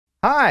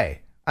Hi,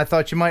 I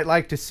thought you might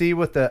like to see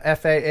what the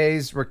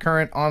FAA's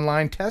Recurrent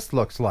online test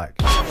looks like.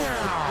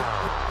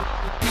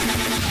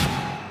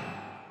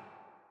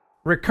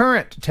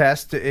 Recurrent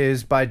test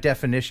is by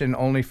definition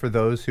only for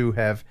those who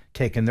have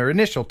taken their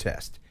initial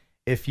test.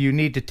 If you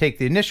need to take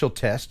the initial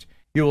test,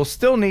 you will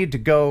still need to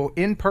go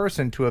in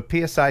person to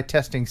a PSI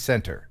testing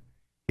center.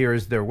 Here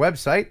is their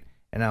website,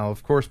 and I'll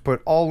of course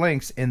put all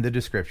links in the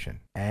description.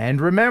 And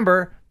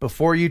remember,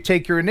 before you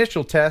take your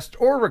initial test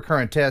or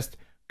recurrent test,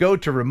 go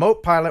to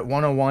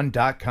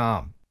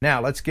remotepilot101.com.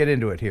 Now let's get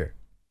into it here.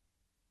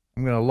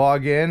 I'm going to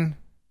log in,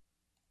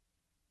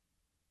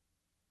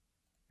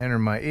 enter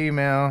my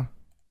email.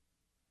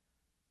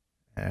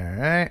 All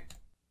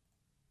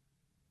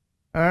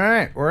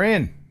right, we're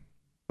in.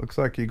 Looks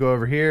like you go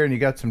over here and you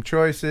got some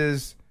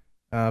choices.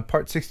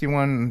 Part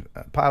 61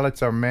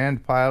 pilots are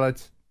manned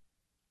pilots.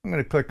 I'm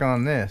going to click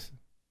on this.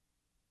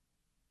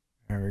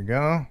 There we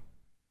go.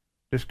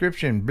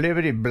 Description,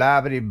 blibbity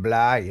blabbity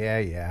blah.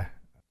 Yeah.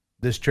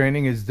 This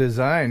training is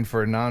designed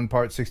for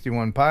non-Part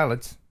 61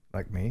 pilots,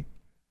 like me,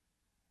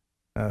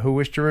 who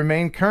wish to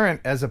remain current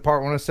as a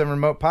Part 107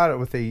 remote pilot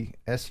with a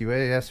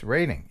SUAS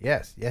rating.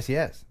 Yes.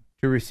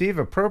 To receive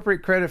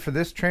appropriate credit for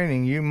this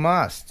training, you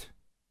must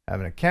have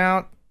an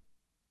account.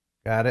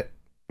 Got it.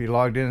 Be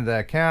logged into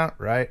that account,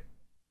 right?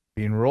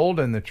 Be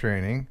enrolled in the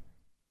training.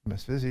 You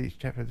must visit each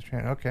chapter of the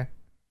training. Okay.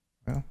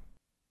 Well,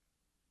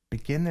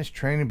 begin this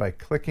training by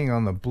clicking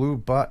on the blue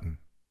button.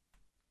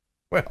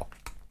 Well,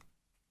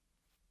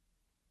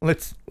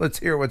 let's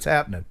hear what's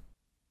happening.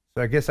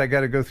 So I guess I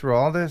got to go through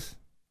all this.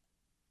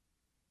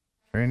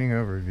 Training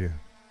overview.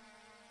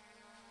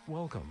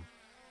 Welcome.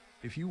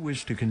 If you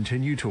wish to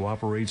continue to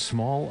operate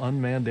small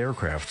unmanned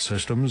aircraft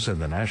systems in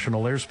the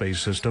National Airspace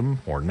System,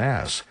 or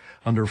NAS,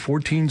 under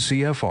 14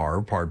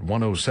 CFR Part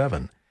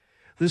 107,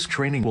 this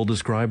training will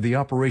describe the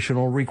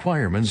operational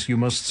requirements you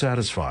must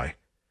satisfy.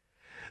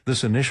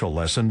 This initial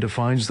lesson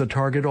defines the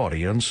target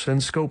audience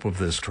and scope of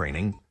this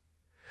training.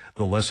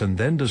 The lesson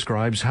then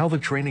describes how the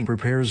training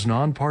prepares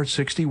non-Part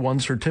 61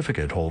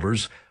 certificate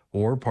holders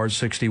or Part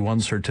 61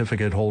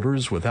 certificate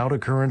holders without a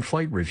current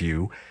flight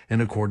review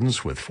in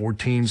accordance with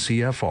 14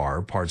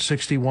 CFR Part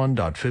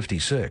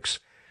 61.56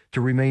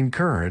 to remain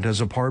current as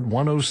a Part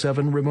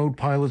 107 remote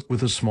pilot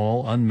with a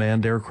small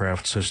unmanned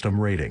aircraft system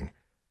rating.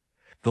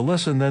 The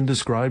lesson then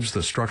describes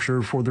the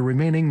structure for the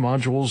remaining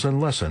modules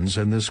and lessons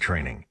in this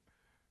training.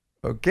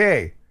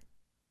 Okay.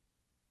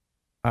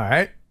 All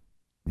right.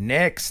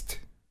 Next.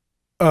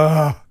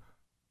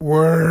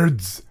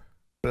 Words.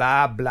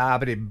 Blah, blah,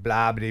 blah,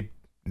 blah, blah.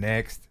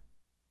 Next.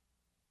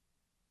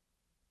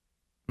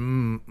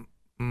 Blah,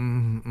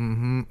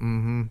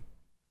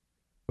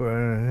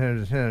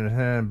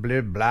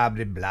 blah,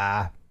 blah,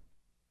 blah.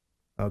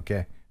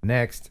 Okay.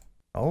 Next.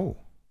 Oh.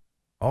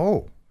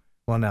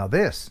 Well, now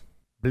this.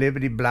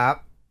 Blibbity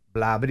blop,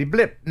 blobbity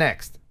blip.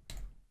 Next.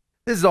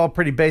 This is all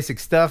pretty basic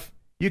stuff.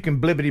 You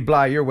can blibbity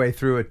blah your way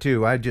through it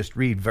too. I just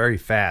read very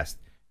fast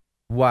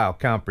while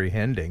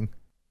comprehending.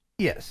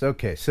 Yes,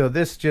 okay. So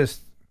this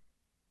just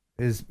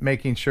is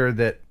making sure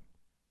that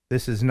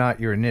this is not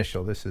your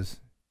initial. This is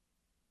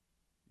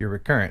your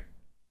recurrent.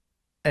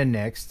 And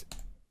next,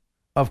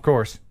 of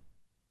course,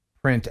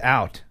 print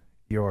out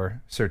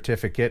your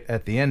certificate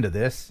at the end of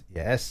this.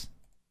 Yes.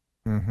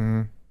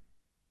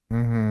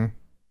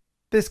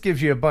 This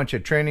gives you a bunch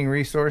of training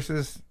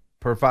resources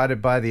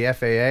provided by the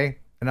FAA.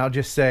 And I'll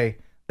just say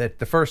that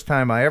the first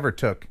time I ever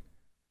took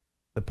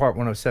the Part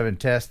 107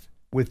 test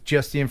with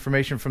just the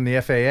information from the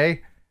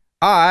FAA,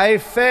 I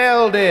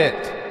failed it.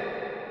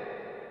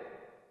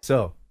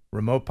 So,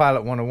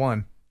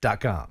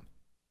 remotepilot101.com.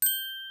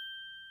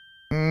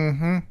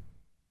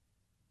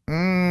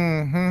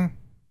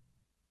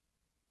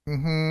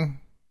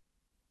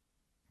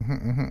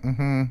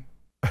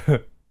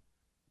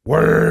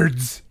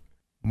 Words.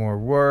 More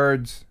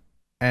words.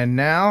 And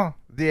now,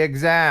 the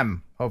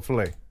exam,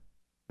 hopefully.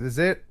 This is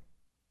it?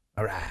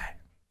 All right.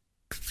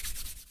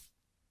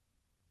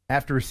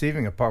 After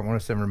receiving a Part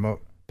 107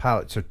 remote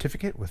pilot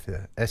certificate with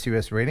the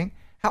SUS rating,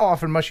 how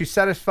often must you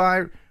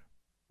satisfy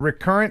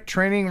recurrent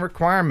training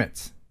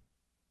requirements?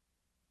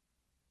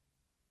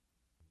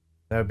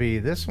 That would be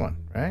this one,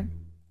 right?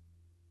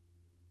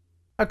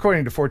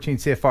 According to 14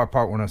 CFR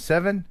Part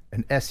 107,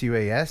 an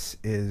SUAS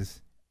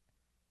is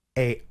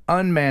a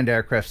unmanned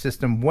aircraft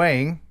system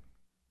weighing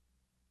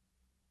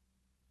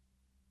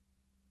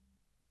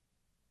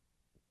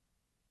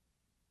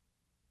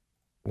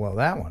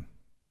that one.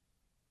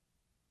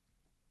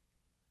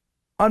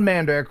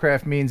 Unmanned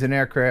aircraft means an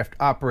aircraft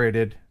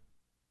operated.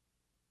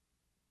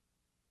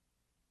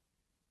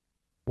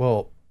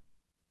 Well,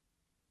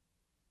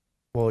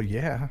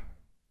 yeah.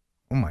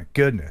 Oh my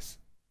goodness.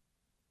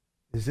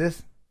 Is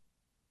this?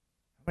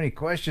 How many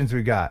questions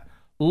we got?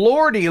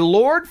 Lordy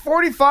Lord,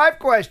 45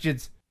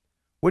 questions.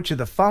 Which of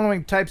the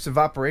following types of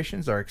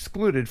operations are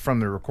excluded from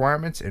the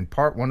requirements in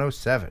Part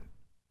 107?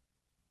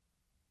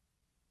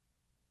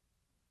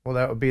 Well,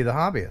 that would be the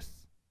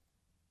hobbyists.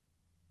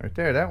 Right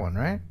there, that one,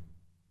 right?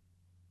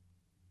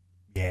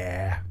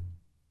 Yeah.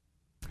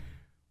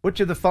 Which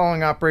of the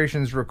following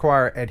operations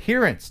require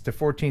adherence to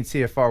 14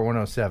 CFR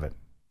 107?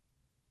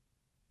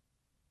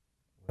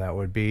 That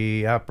would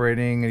be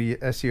operating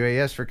a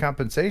SUAS for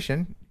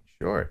compensation.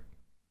 Sure.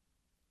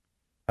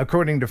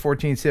 According to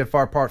 14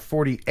 CFR Part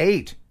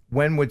 48,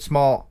 when would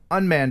small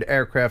unmanned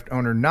aircraft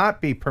owner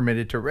not be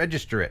permitted to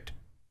register it?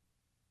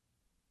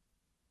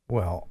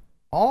 Well,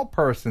 all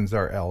persons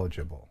are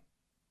eligible.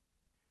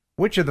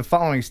 Which of the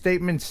following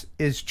statements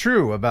is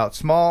true about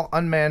small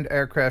unmanned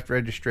aircraft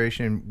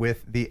registration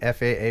with the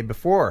FAA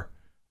before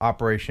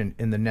operation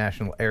in the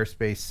National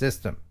Airspace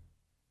System?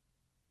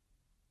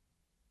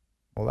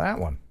 Well, that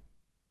one.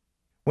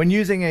 When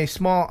using a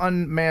small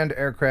unmanned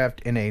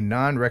aircraft in a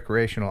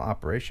non-recreational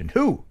operation,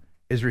 who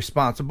is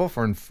responsible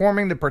for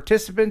informing the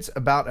participants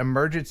about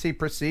emergency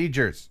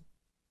procedures?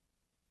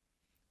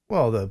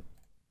 Well, the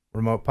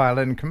remote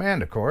pilot in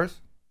command, of course.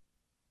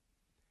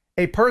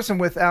 A person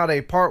without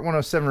a Part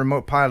 107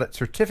 remote pilot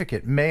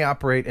certificate may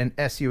operate an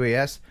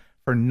SUAS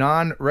for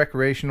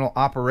non-recreational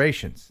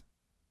operations.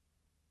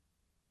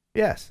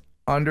 Yes,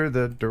 under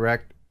the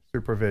direct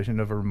supervision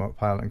of a remote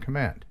pilot in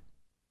command.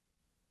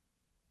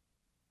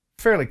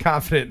 Fairly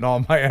confident in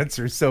all my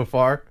answers so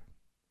far.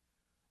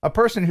 A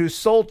person whose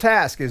sole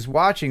task is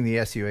watching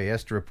the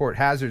SUAS to report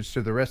hazards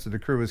to the rest of the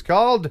crew is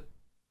called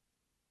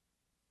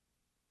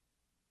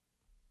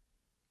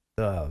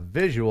the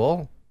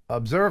visual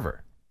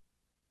observer.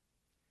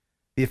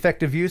 The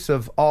effective use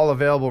of all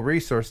available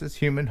resources,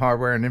 human,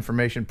 hardware, and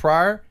information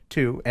prior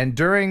to and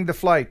during the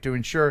flight to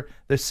ensure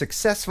the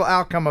successful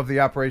outcome of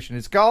the operation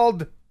is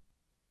called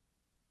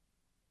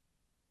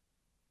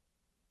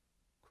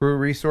crew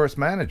resource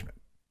management.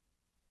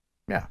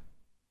 Yeah.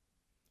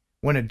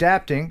 When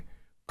adapting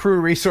crew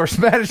resource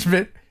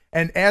management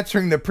and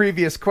answering the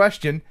previous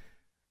question,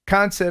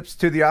 concepts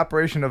to the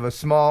operation of a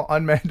small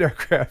unmanned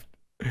aircraft,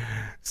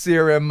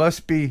 CRM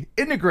must be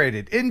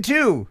integrated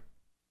into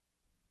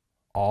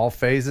all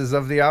phases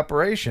of the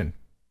operation.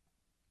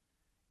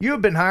 You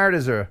have been hired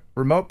as a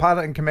remote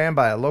pilot in command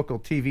by a local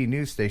TV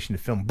news station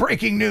to film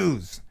breaking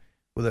news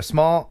with a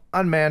small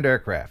unmanned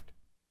aircraft.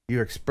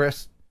 You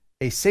expressed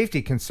a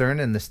safety concern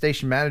and the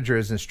station manager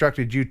has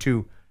instructed you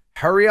to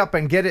hurry up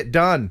and get it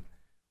done.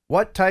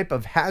 What type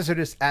of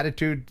hazardous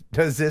attitude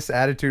does this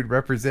attitude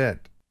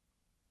represent?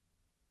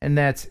 And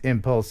that's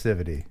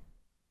impulsivity.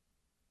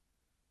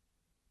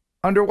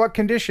 Under what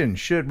conditions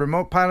should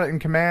remote pilot in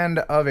command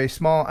of a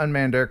small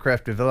unmanned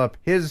aircraft develop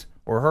his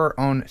or her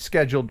own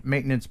scheduled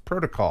maintenance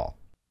protocol?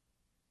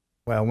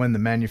 Well, when the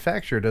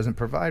manufacturer doesn't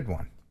provide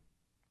one.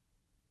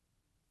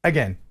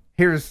 Again,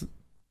 here's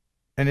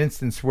an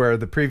instance where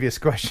the previous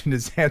question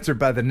is answered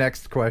by the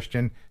next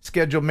question.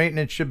 Scheduled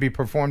maintenance should be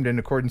performed in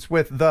accordance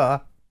with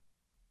the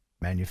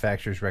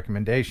manufacturer's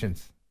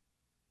recommendations.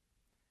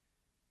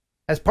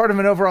 As part of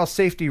an overall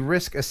safety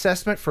risk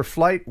assessment for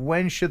flight,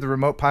 when should the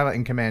remote pilot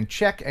in command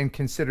check and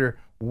consider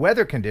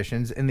weather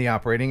conditions in the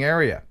operating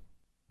area?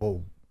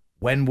 Well,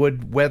 when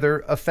would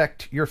weather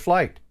affect your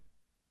flight?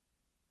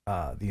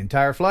 The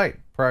entire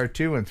flight, prior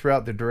to and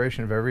throughout the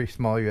duration of every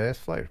small UAS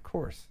flight, of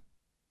course.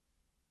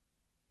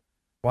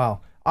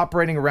 While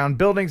operating around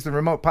buildings, the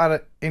remote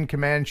pilot in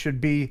command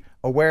should be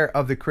aware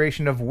of the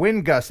creation of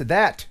wind gusts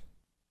that...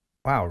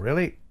 Wow,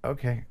 really?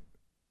 Okay.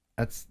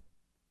 That's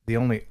the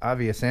only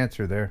obvious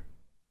answer there.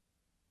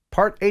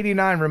 Part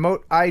 89,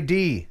 remote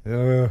ID.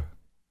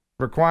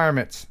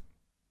 Requirements.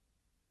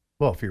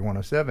 Well, if you're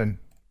 107,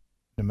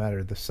 no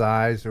matter the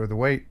size or the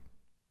weight.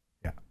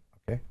 Yeah,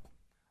 okay.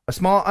 A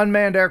small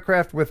unmanned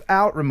aircraft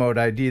without remote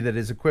ID that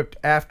is equipped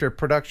after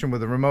production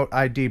with a remote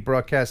ID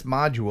broadcast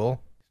module.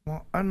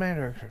 Small unmanned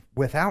aircraft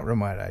without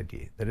remote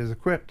ID that is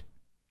equipped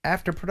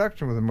after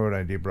production with a remote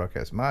ID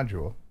broadcast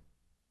module.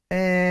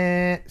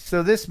 And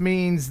so this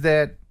means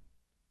that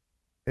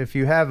if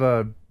you have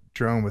a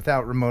drone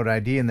without remote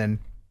ID and then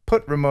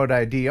put remote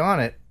ID on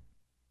it,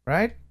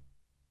 right?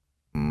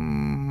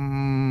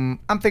 I'm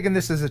thinking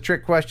this is a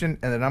trick question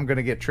and that I'm going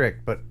to get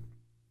tricked, but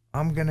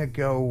I'm going to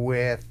go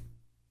with...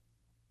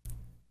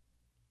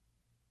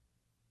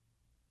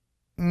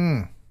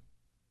 I'm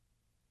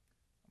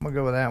going to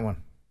go with that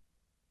one.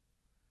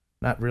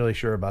 Not really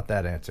sure about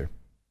that answer.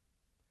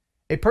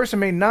 A person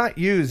may not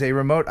use a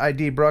remote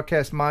ID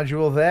broadcast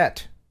module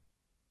that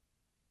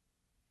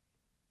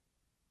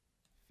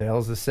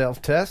fails the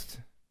self-test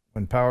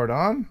when powered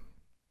on.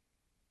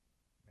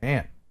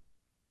 Man,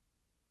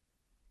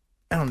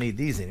 I don't need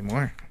these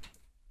anymore.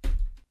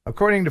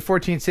 According to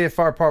 14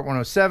 CFR Part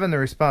 107, the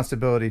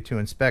responsibility to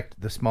inspect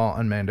the small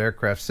unmanned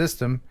aircraft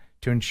system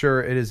to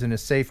ensure it is in a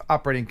safe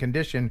operating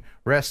condition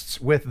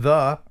rests with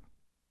the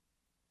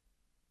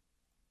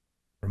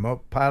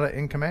remote pilot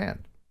in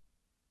command.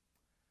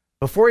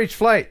 Before each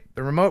flight,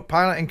 the remote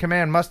pilot in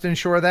command must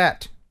ensure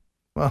that,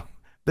 well,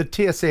 the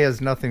TSA has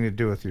nothing to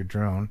do with your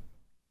drone.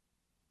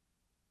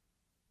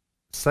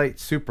 Site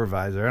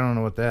supervisor, I don't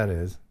know what that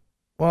is.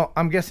 Well,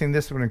 I'm guessing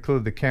this would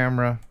include the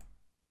camera,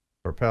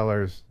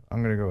 propellers.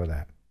 I'm going to go with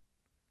that.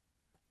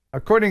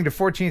 According to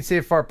 14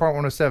 CFR Part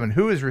 107,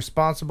 who is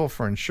responsible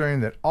for ensuring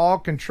that all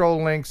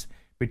control links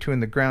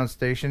between the ground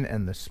station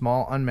and the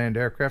small unmanned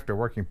aircraft are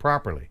working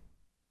properly.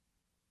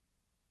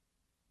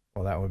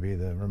 Well, that would be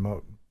the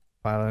remote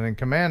pilot and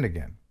command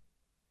again.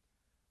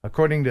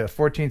 According to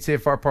 14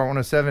 CFR Part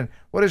 107,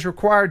 what is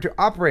required to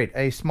operate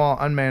a small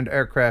unmanned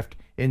aircraft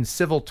in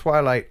civil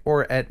twilight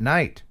or at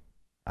night?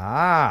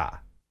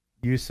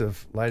 Use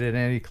of lighted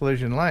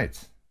anti-collision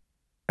lights.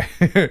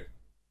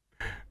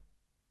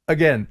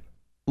 Again,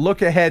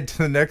 look ahead to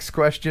the next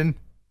question,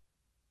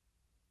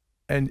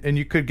 and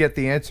you could get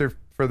the answer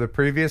for the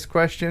previous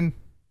question.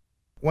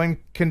 When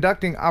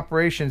conducting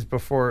operations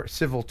before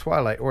civil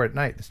twilight or at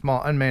night, the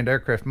small unmanned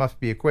aircraft must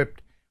be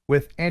equipped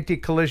with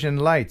anti-collision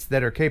lights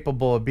that are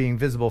capable of being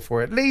visible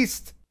for at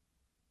least,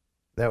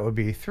 that would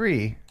be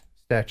 3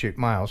 statute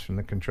miles from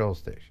the control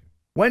station.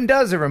 When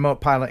does a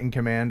remote pilot in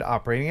command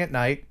operating at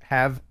night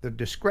have the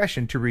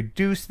discretion to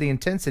reduce the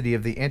intensity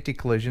of the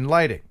anti-collision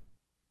lighting?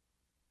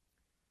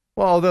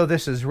 Well, although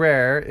this is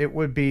rare, it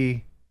would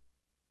be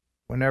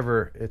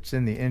whenever it's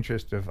in the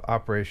interest of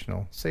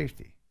operational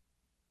safety.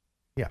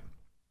 Yeah.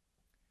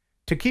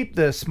 To keep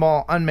the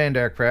small unmanned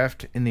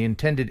aircraft in the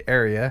intended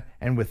area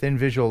and within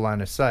visual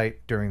line of sight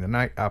during the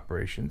night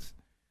operations,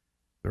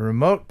 the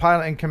remote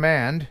pilot in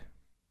command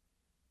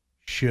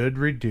should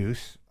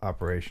reduce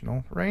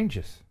operational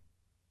ranges.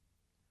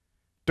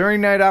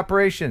 During night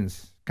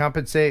operations,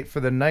 compensate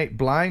for the night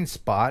blind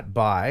spot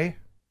by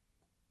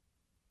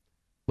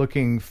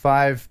looking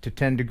 5 to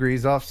 10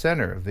 degrees off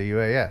center of the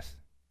UAS.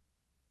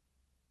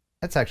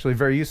 That's actually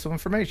very useful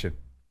information.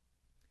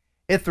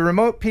 If the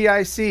remote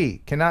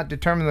PIC cannot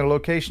determine the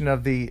location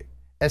of the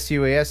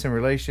SUAS in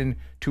relation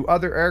to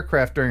other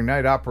aircraft during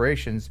night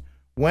operations,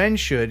 when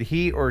should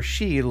he or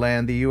she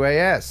land the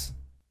UAS?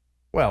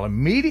 Well,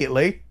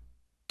 immediately.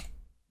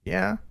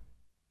 Yeah.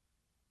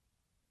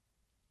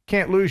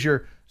 Can't lose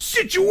your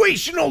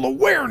situational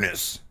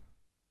awareness.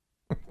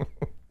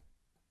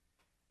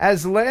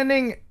 As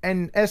landing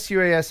an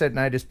SUAS at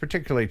night is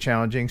particularly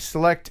challenging,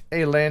 select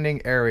a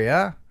landing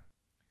area.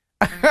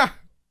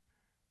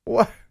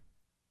 What?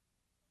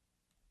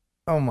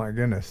 Oh my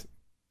goodness.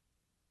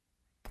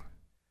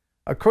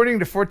 According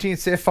to 14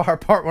 CFR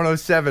Part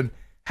 107,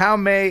 how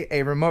may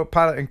a remote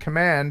pilot in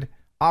command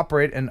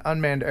operate an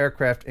unmanned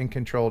aircraft in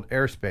controlled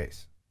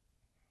airspace?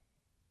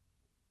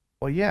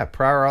 Well, yeah,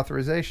 prior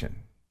authorization.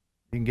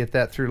 You can get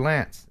that through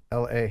LANC,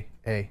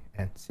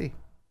 L-A-A-N-C.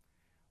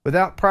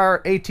 Without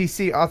prior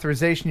ATC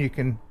authorization, you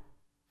can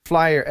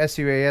fly your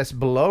SUAS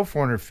below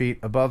 400 feet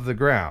above the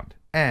ground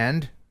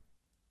and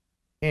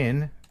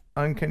in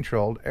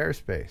uncontrolled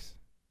airspace.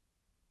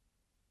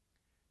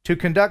 To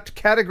conduct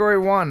Category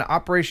 1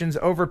 operations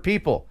over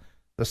people,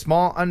 the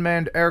small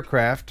unmanned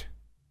aircraft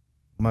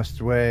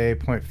must weigh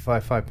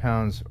 0.55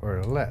 pounds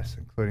or less,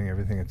 including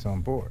everything that's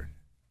on board.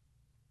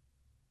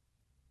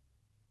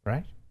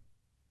 Right?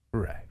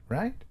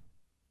 Right?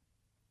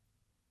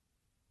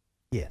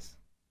 Yes.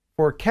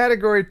 For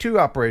Category 2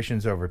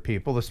 operations over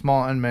people, the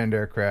small unmanned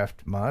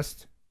aircraft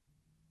must...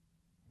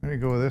 Let me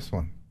go with this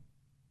one.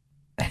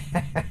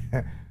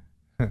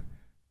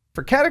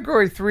 For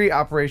Category 3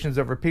 operations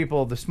over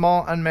people, the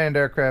small unmanned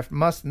aircraft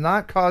must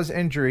not cause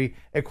injury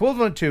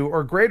equivalent to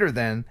or greater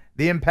than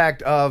the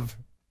impact of...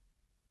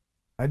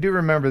 I do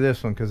remember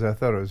this one because I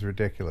thought it was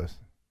ridiculous.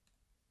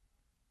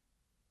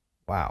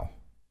 Wow.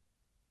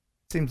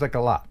 Seems like a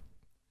lot.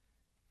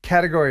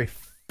 Category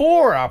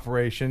 4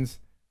 operations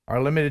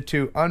are limited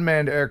to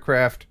unmanned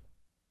aircraft.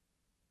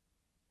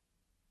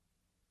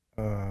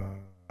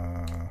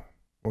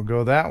 We'll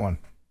go that one.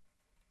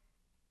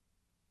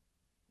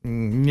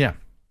 Yeah.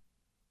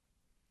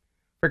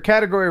 For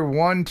Category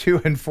 1,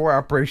 2, and 4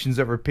 operations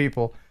over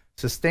people,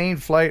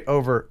 sustained flight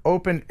over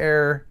open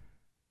air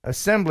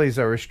assemblies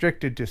are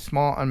restricted to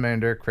small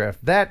unmanned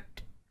aircraft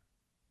that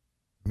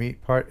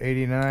meet Part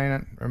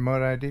 89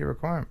 remote ID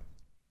requirement.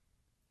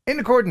 In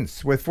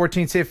accordance with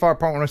 14 CFR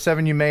Part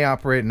 107, you may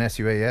operate an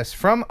SUAS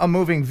from a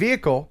moving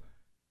vehicle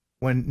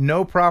when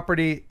no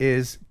property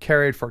is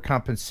carried for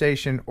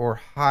compensation or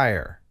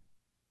hire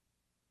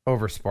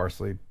over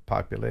sparsely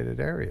populated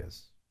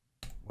areas.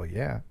 Well,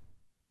 yeah.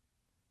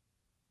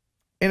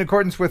 In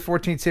accordance with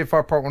 14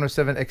 CFR Part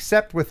 107,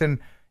 except within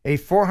a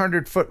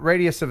 400-foot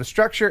radius of a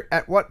structure,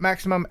 at what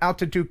maximum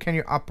altitude can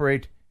you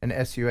operate an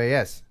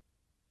SUAS?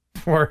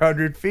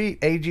 400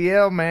 feet,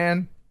 AGL,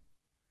 man.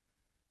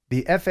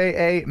 The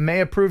FAA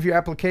may approve your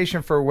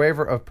application for a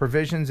waiver of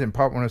provisions in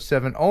Part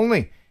 107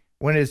 only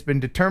when it has been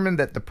determined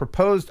that the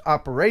proposed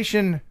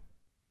operation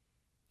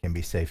can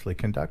be safely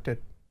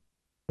conducted.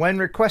 When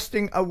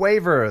requesting a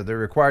waiver, the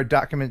required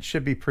documents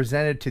should be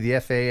presented to the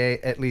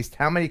FAA at least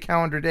how many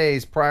calendar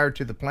days prior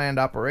to the planned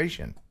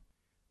operation?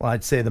 Well,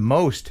 I'd say the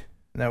most,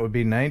 and that would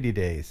be 90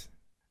 days.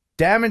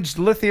 Damaged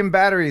lithium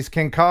batteries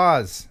can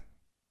cause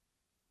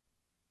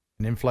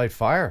an in-flight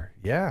fire,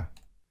 yeah.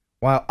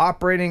 While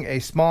operating a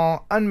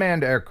small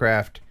unmanned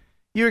aircraft,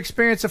 you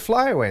experience a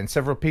flyaway and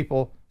several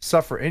people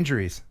suffer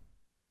injuries.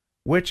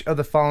 Which of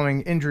the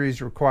following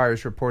injuries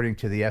requires reporting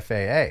to the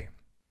FAA?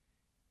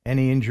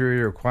 Any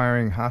injury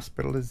requiring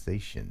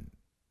hospitalization.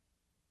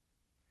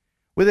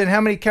 Within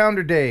how many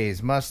calendar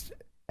days must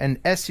an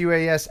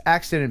SUAS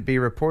accident be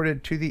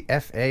reported to the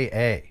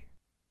FAA?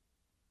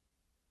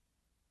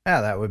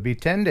 Now, that would be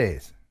 10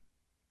 days.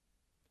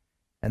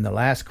 And the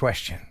last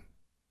question.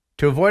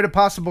 To avoid a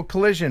possible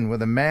collision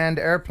with a manned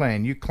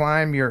airplane, you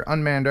climb your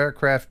unmanned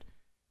aircraft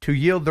to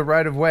yield the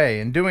right-of-way.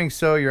 In doing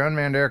so, your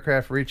unmanned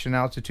aircraft reached an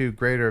altitude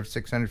greater of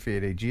 600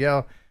 feet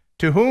AGL.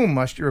 To whom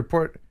must you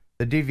report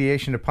the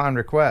deviation upon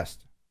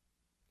request?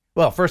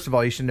 Well, first of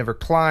all, you should never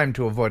climb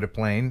to avoid a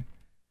plane.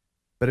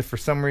 But if for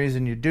some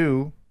reason you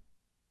do,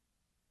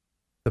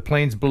 the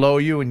plane's below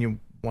you and you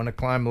want to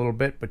climb a little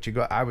bit, but you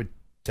go, I would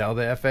tell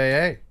the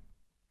FAA.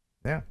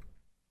 Yeah.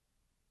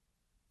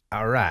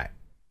 All right.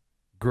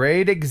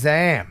 Grade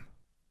exam.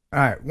 All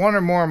right. One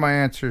or more of my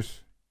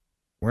answers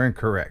were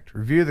incorrect.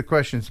 Review the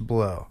questions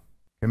below.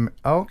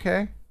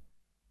 Okay.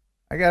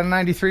 I got a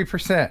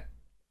 93%.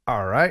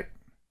 All right.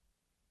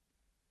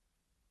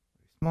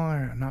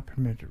 Smaller, not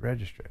permitted to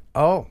register.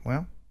 Oh,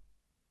 well.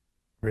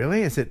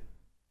 Really? Is it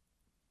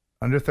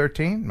under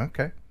 13?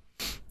 Okay.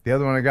 The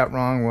other one I got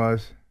wrong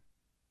was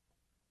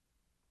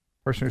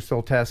person whose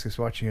sole task is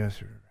watching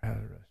us, or how the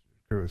rest of the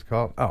crew is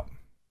called. Oh,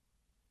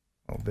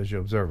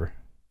 visual observer.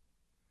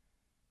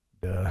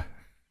 Duh.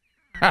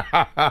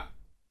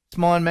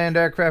 Small unmanned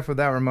aircraft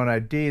without remote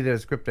ID.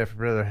 There's script after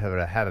brother.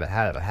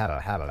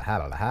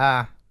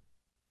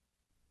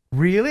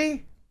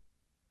 Really?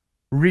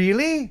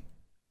 Really?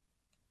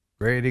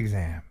 Great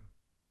exam.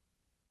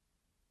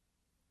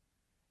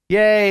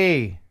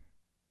 Yay!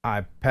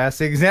 I passed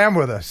the exam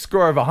with a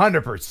score of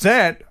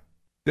 100%.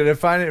 Did I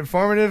find it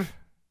informative?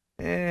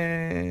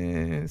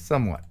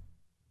 Somewhat.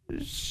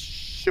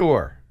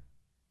 Sure.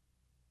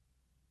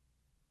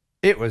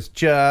 It was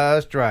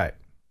just right.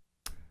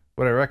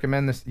 Would I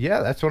recommend this?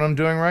 Yeah, that's what I'm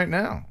doing right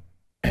now.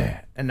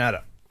 And now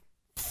to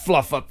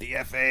fluff up the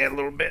FAA a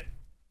little bit.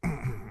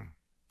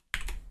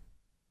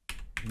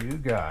 You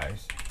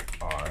guys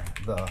are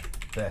the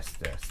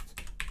bestest.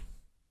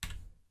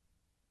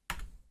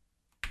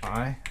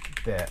 I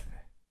bet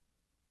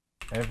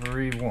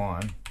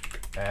everyone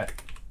at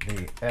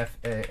the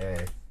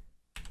FAA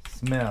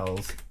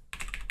smells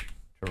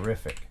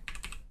terrific.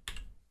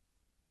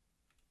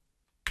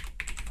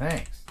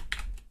 Thanks.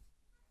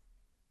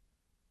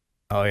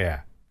 Oh,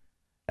 yeah.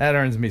 That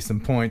earns me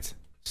some points.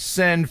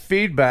 Send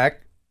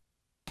feedback.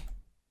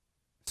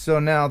 So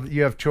now that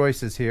you have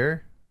choices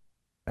here.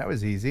 That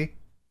was easy.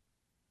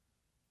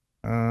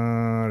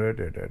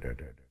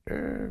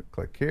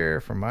 Click here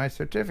for my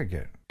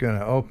certificate.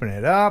 Gonna open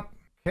it up.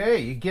 Okay,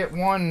 you get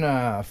one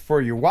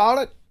for your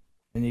wallet,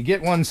 and you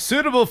get one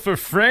suitable for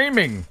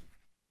framing.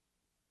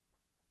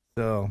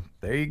 So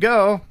there you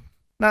go.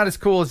 Not as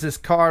cool as this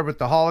card with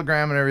the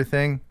hologram and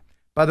everything.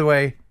 By the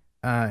way,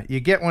 you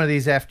get one of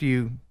these after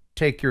you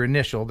take your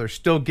initial. They're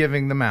still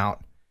giving them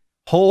out.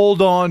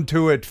 Hold on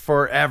to it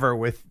forever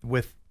with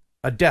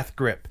a death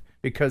grip,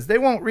 because they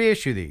won't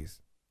reissue these.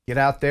 Get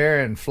out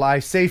there and fly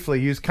safely.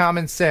 Use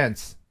common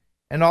sense.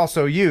 And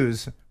also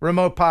use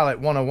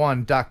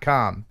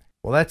remotepilot101.com.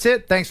 Well, that's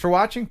it. Thanks for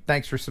watching.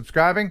 Thanks for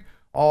subscribing.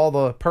 All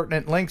the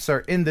pertinent links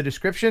are in the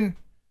description.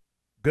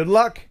 Good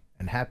luck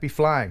and happy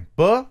flying.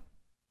 Buh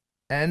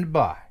and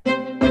bye.